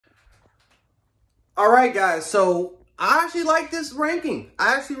All right, guys. So I actually like this ranking.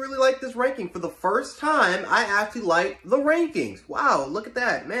 I actually really like this ranking. For the first time, I actually like the rankings. Wow, look at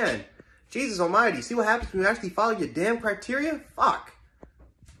that, man. Jesus almighty. See what happens when you actually follow your damn criteria? Fuck.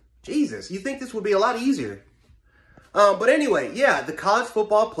 Jesus, you think this would be a lot easier. But anyway, yeah, the College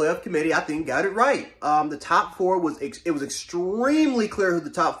Football Playoff Committee, I think, got it right. The top four it was extremely clear who the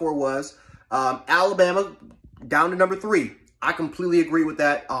top four was. Alabama down to number 3. I completely agree with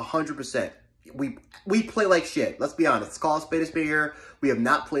that 100%. We play like shit. Let's be honest. It's called spade a spade here. We have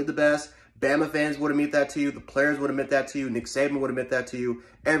not played the best. Bama fans would admit that to you. The players would admit that to you. Nick Saban would admit that to you.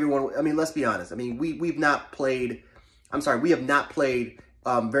 Everyone. I mean, let's be honest. I mean, we have not played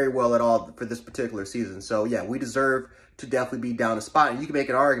very well at all for this particular season. So yeah, we deserve to definitely be down a spot. And you can make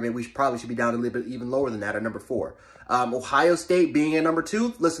an argument we probably should be down a little bit even lower than that at number 4. Ohio State being at number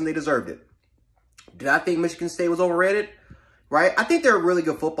 2. Listen, they deserved it. Did I think Michigan State was overrated? Right? I think they're a really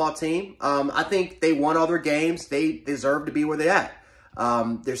good football team. I think they won all their games. They deserve to be where they're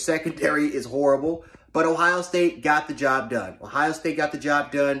at. Their secondary is horrible, but Ohio State got the job done. Ohio State got the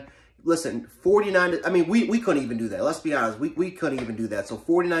job done. Listen, 49, I mean, we couldn't even do that. Let's be honest. We couldn't even do that. So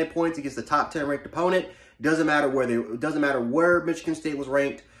 49 points against the top 10 ranked opponent. Doesn't matter where Michigan State was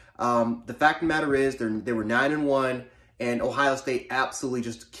ranked. The fact of the matter is they were 9-1, and Ohio State absolutely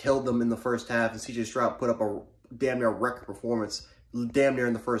just killed them in the first half. And C.J. Stroud put up a damn near record performance damn near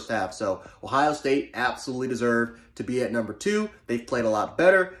in the first half. So Ohio State absolutely deserved to be at number 2. They've played a lot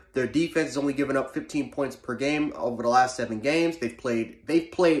better. Their defense has only given up 15 points per game over the last 7 games. They've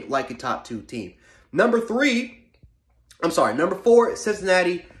played like a top 2 team. Number 4,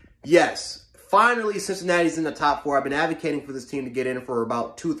 Cincinnati. Yes, finally Cincinnati's in the top 4. I've been advocating for this team to get in for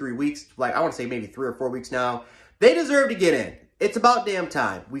about 2 or 3 weeks. Like, I want to say maybe 3 or 4 weeks now. They deserve to get in. It's about damn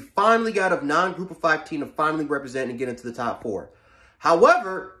time. We finally got a non-group of 5 team to finally represent and get into the top 4.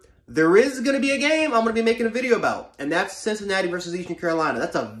 However, there is going to be a game I'm going to be making a video about, and that's Cincinnati versus Eastern Carolina.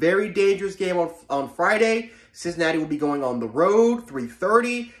 That's a very dangerous game on Friday. Cincinnati will be going on the road,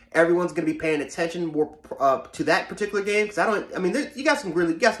 3:30. Everyone's going to be paying attention more to that particular game because you got some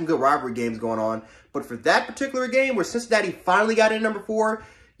good rivalry games going on, but for that particular game where Cincinnati finally got in number 4,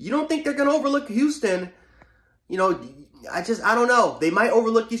 you don't think they're going to overlook Houston? You know, I don't know. They might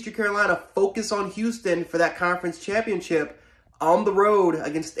overlook Eastern Carolina, focus on Houston for that conference championship on the road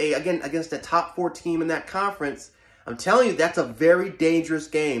against a top 4 team in that conference. I'm telling you, that's a very dangerous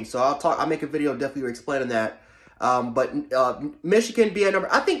game. So I'll make a video definitely explaining that. But Michigan being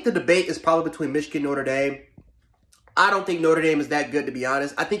number, I think the debate is probably between Michigan and Notre Dame. I don't think Notre Dame is that good, to be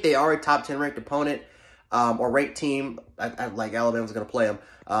honest. I think they are a top 10 ranked opponent or ranked team. I like Alabama's going to play them.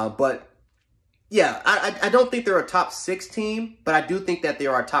 But yeah, I don't think they're a top 6 team, but I do think that they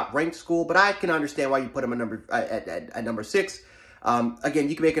are a top ranked school. But I can understand why you put them at number 6. Again,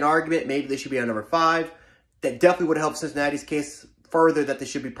 you can make an argument. Maybe they should be at number 5. That definitely would have helped Cincinnati's case further that they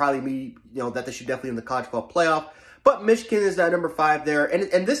should that they should definitely in the college football playoff. But Michigan is at number 5 there.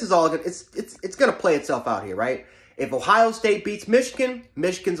 And this is all good. It's going to play itself out here, right? If Ohio State beats Michigan,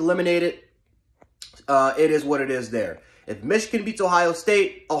 Michigan's eliminated. It is what it is there. If Michigan beats Ohio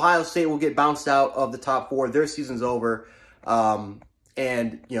State will get bounced out of the top 4. Their season's over. And,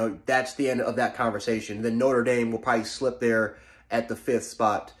 that's the end of that conversation. Then Notre Dame will probably slip there at the 5th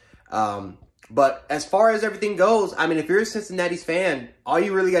spot. But as far as everything goes, I mean, if you're a Cincinnati's fan, all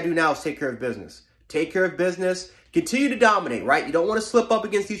you really got to do now is take care of business. Take care of business. Continue to dominate, right? You don't want to slip up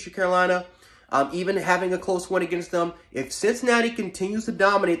against Eastern Carolina, even having a close win against them. If Cincinnati continues to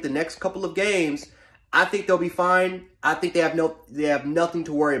dominate the next couple of games, I think they'll be fine. I think they have nothing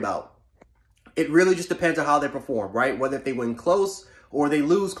to worry about. It really just depends on how they perform, right? Whether if they win close or they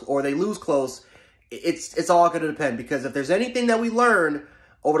lose close, it's all going to depend. Because if there's anything that we learned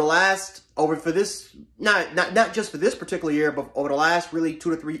not just for this particular year, but over the last really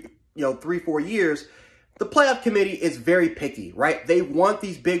 2 to 3, 4 years, the playoff committee is very picky, right? They want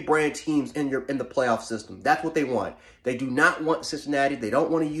these big brand teams in the playoff system. That's what they want. They do not want Cincinnati. They don't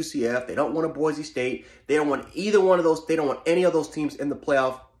want a UCF. They don't want a Boise State. They don't want either one of those. They don't want any of those teams in the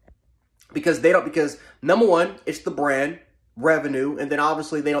playoff because number one, it's the brand revenue, and then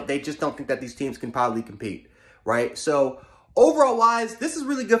obviously they just don't think that these teams can probably compete, right? So overall wise, this is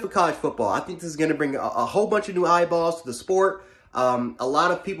really good for college football. I think this is going to bring a whole bunch of new eyeballs to the sport. A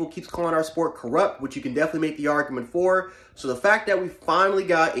lot of people keep calling our sport corrupt, which you can definitely make the argument for. So the fact that we finally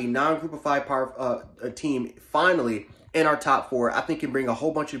got a non-group of 5 power team finally in our top 4, I think can bring a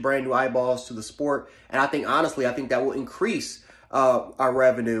whole bunch of brand new eyeballs to the sport. And I think, honestly, that will increase our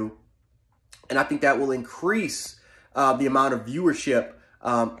revenue. And I think that will increase the amount of viewership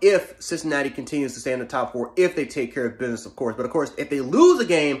if Cincinnati continues to stay in the top 4, if they take care of business, of course. But, of course, if they lose a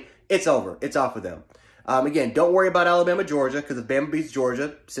game, it's over. It's off of them. Again, don't worry about Alabama, Georgia, because if Bama beats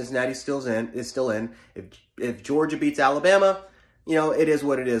Georgia, Cincinnati is still in. If Georgia beats Alabama, you know, it is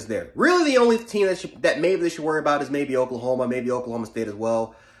what it is there. Really, the only team that maybe they should worry about is maybe Oklahoma, maybe Oklahoma State as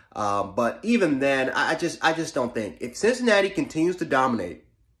well. But even then, I just don't think. If Cincinnati continues to dominate,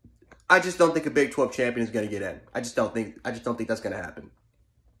 I just don't think a Big 12 champion is going to get in. I just don't think that's going to happen.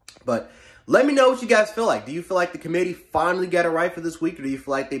 But let me know what you guys feel like. Do you feel like the committee finally got it right for this week, or do you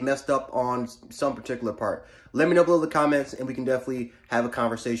feel like they messed up on some particular part? Let me know below in the comments, and we can definitely have a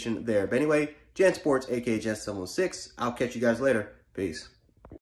conversation there. But anyway, Jan Sports, aka Jan716. I'll catch you guys later. Peace.